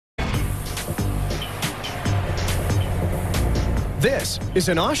This is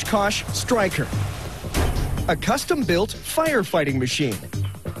an Oshkosh Striker, a custom-built firefighting machine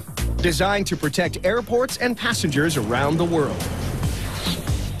designed to protect airports and passengers around the world.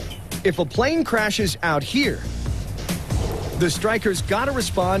 If a plane crashes out here, the Striker's gotta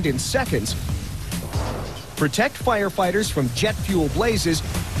respond in seconds, protect firefighters from jet fuel blazes,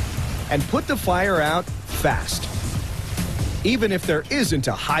 and put the fire out fast, even if there isn't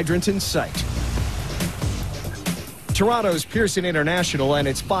a hydrant in sight. Toronto's Pearson International and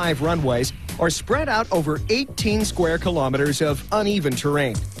its 5 runways are spread out over 18 square kilometers of uneven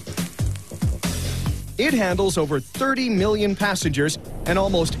terrain. It handles over 30 million passengers and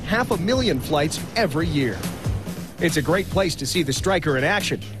almost 500,000 flights every year. It's a great place to see the Striker in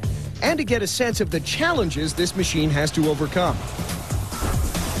action and to get a sense of the challenges this machine has to overcome.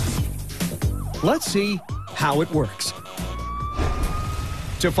 Let's see how it works.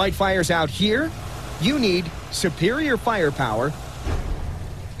 To fight fires out here, you need superior firepower,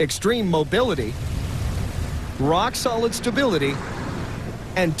 extreme mobility, rock-solid stability,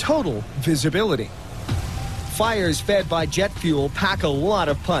 and total visibility. Fires fed by jet fuel pack a lot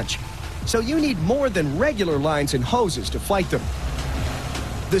of punch, so you need more than regular lines and hoses to fight them.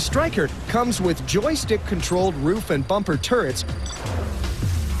 The Striker comes with joystick-controlled roof and bumper turrets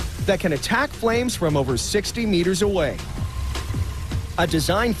that can attack flames from over 60 meters away. A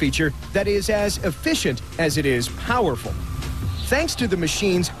design feature that is as efficient as it is powerful, thanks to the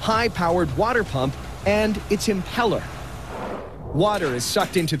machine's high-powered water pump and its impeller. Water is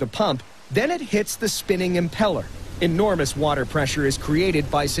sucked into the pump, then it hits the spinning impeller. Enormous water pressure is created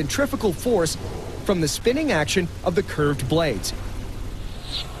by centrifugal force from the spinning action of the curved blades.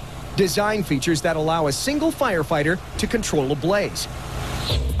 Design features that allow a single firefighter to control a blaze.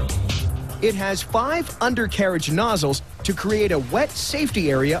 It has 5 undercarriage nozzles to create a wet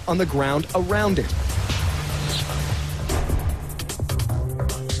safety area on the ground around it.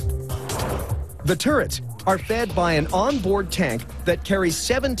 The turrets are fed by an onboard tank that carries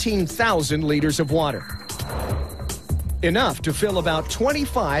 17,000 liters of water, enough to fill about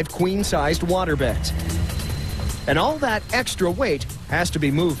 25 queen-sized waterbeds. And all that extra weight has to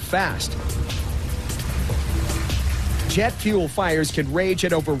be moved fast. Jet fuel fires can rage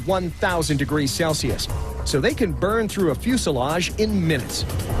at over 1,000 degrees Celsius, so they can burn through a fuselage in minutes.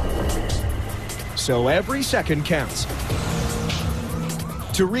 So every second counts.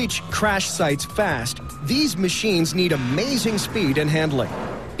 To reach crash sites fast, these machines need amazing speed and handling.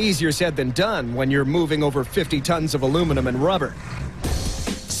 Easier said than done when you're moving over 50 tons of aluminum and rubber.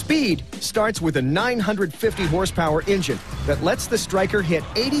 Speed starts with a 950 horsepower engine that lets the Striker hit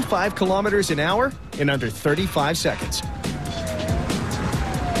 85 kilometers an hour in under 35 seconds.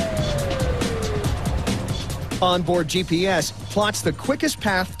 Onboard GPS plots the quickest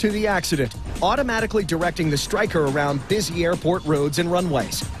path to the accident, automatically directing the Striker around busy airport roads and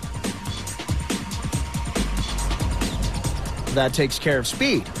runways. That takes care of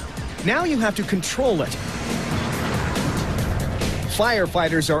speed. Now you have to control it.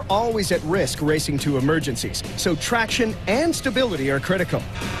 Firefighters are always at risk racing to emergencies, so traction and stability are critical.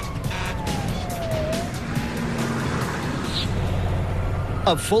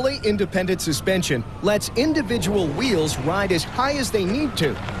 A fully independent suspension lets individual wheels ride as high as they need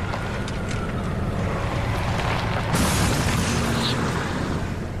to.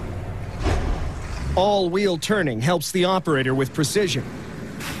 All-wheel turning helps the operator with precision.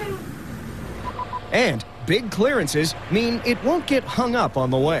 And big clearances mean it won't get hung up on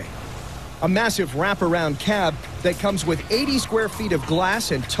the way. A massive wraparound cab that comes with 80 square feet of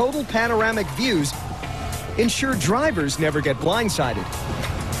glass and total panoramic views ensure drivers never get blindsided.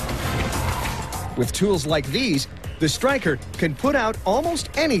 With tools like these, the Striker can put out almost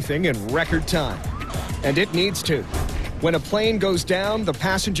anything in record time. And it needs to. When a plane goes down, the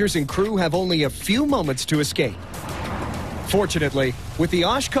passengers and crew have only a few moments to escape. Fortunately, with the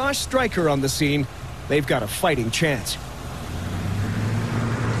Oshkosh Striker on the scene, they've got a fighting chance.